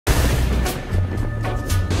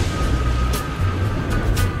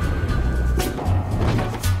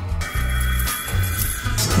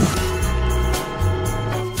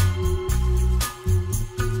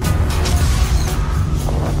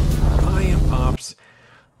Pops.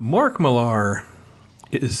 Mark Millar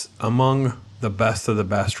is among the best of the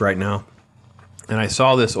best right now. And I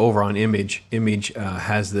saw this over on Image. Image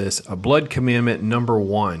has this Blood Commandment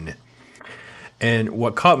 #1. And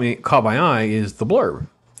what caught my eye is the blurb.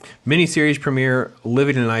 Miniseries premiere,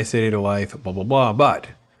 living an isolated life, blah, blah, blah. But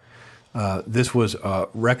this was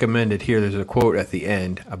recommended here. There's a quote at the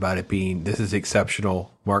end about it being, this is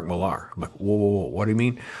exceptional Mark Millar. I'm like, whoa, whoa, whoa, what do you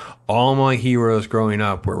mean? All my heroes growing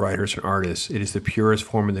up were writers and artists. It is the purest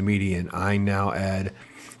form of the medium. I now add,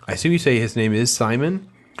 I assume you say his name is Simon,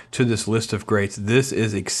 to this list of greats. This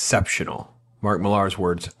is exceptional. Mark Millar's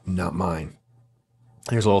words, not mine.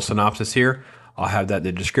 Here's a little synopsis here. I'll have that in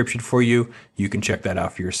the description for you. You can check that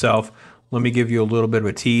out for yourself. Let me give you a little bit of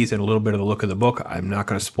a tease and a little bit of the look of the book. I'm not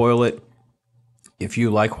going to spoil it. If you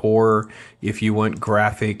like horror, if you want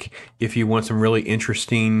graphic, if you want some really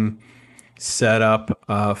interesting setup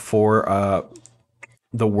for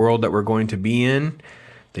the world that we're going to be in,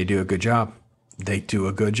 they do a good job. They do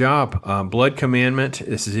a good job. Blood Commandment.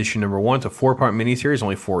 This is issue #1. It's a 4-part miniseries,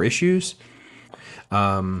 only 4 issues.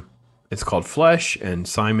 It's called Flesh, and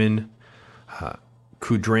Simon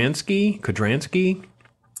Kudransky.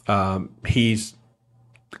 He's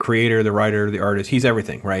the creator, the writer, the artist. He's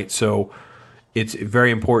everything, right? So it's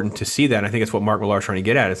very important to see that. And I think it's what Mark Millar is trying to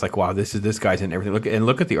get at. It's like, wow, this guy's in everything.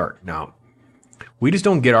 Look at the art. Now, we just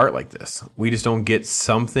don't get art like this. We just don't get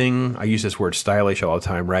something. I use this word stylish all the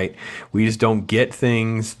time, right? We just don't get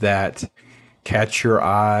things that catch your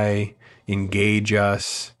eye, engage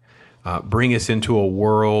us, bring us into a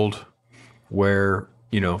world where,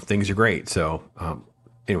 things are great. So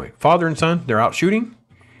anyway, father and son, they're out shooting.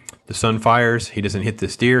 The son fires. He doesn't hit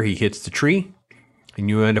this deer. He hits the tree. And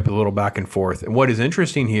you end up with a little back and forth. And what is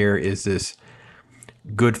interesting here is this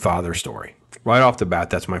good father story. Right off the bat,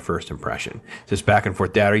 that's my first impression. Just back and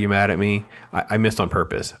forth. Dad, are you mad at me? I missed on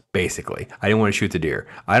purpose, basically. I didn't want to shoot the deer.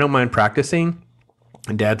 I don't mind practicing.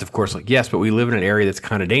 And Dad's, of course, like, yes, but we live in an area that's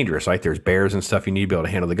kind of dangerous. Like, there's bears and stuff. You need to be able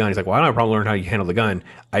to handle the gun. He's like, well, I don't have a problem learning how you handle the gun.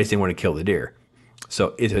 I just didn't want to kill the deer.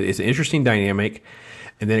 So it's an interesting dynamic.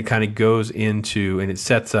 And then it kind of goes into, and it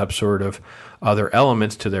sets up sort of other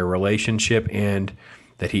elements to their relationship, and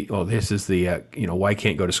that this is the, why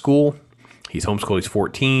can't go to school? He's homeschooled. He's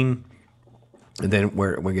 14. And then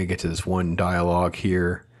we're going to get to this one dialogue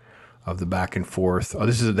here of the back and forth. Oh,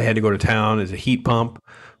 they had to go to town. There's a heat pump.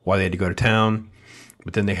 Why they had to go to town.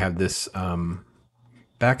 But then they have this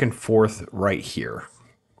back and forth right here.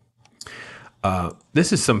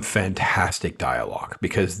 This is some fantastic dialogue,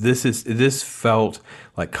 because this felt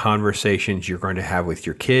like conversations you're going to have with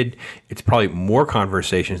your kid. It's probably more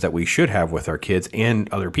conversations that we should have with our kids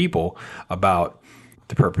and other people about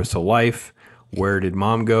the purpose of life. Where did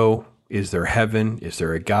mom go? Is there heaven? Is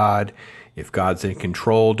there a God? If God's in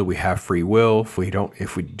control, do we have free will? If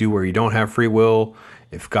we do where you don't have free will,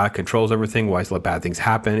 if God controls everything, why does he let bad things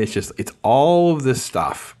happen? It's all of this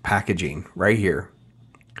stuff packaging right here.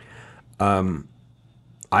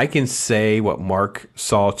 I can say what Mark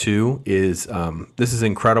saw too is this is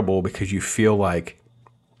incredible, because you feel like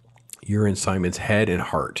you're in Simon's head and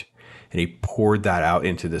heart, and he poured that out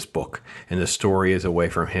into this book. And the story is a way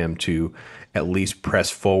for him to at least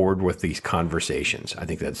press forward with these conversations. I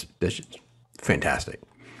think that's just fantastic.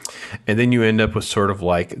 And then you end up with sort of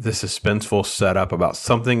like the suspenseful setup about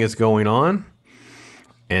something is going on,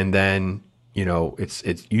 and then it's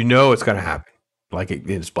going to happen. Like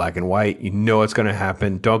it's black and white. It's going to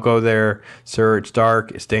happen. Don't go there, sir. It's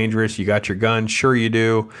dark. It's dangerous. You got your gun. Sure you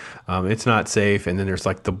do. It's not safe. And then there's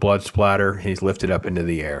like the blood splatter. And he's lifted up into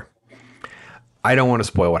the air. I don't want to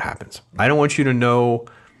spoil what happens. I don't want you to know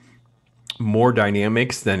more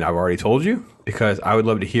dynamics than I've already told you, because I would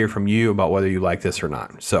love to hear from you about whether you like this or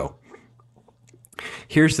not. So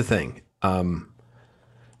here's the thing.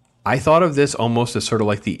 I thought of this almost as sort of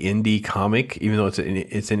like the indie comic, even though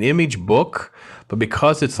it's an Image book, but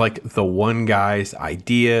because it's like the one guy's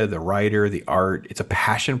idea, the writer, the art, it's a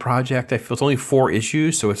passion project. I feel it's only 4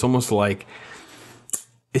 issues, so it's almost like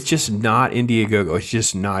it's just not Indiegogo. It's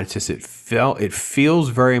just not. It's just it feels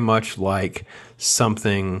very much like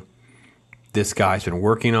something this guy's been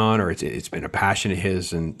working on, or it's been a passion of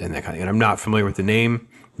his, and that kind of thing. And I'm not familiar with the name.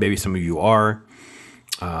 Maybe some of you are.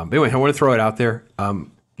 But anyway, I want to throw it out there.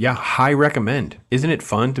 Yeah, high recommend. Isn't it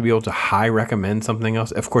fun to be able to high recommend something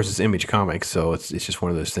else? Of course, it's Image Comics, so it's just one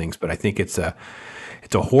of those things. But I think it's a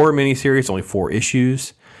horror miniseries. It's only 4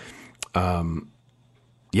 issues.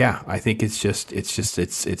 Yeah, I think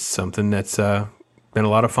it's something that's been a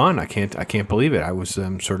lot of fun. I can't believe it. I was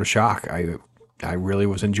sort of shocked. I really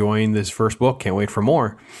was enjoying this first book. Can't wait for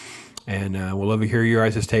more. And we'll love to hear your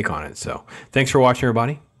guys' take on it. So thanks for watching,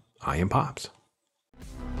 everybody. I am Pops.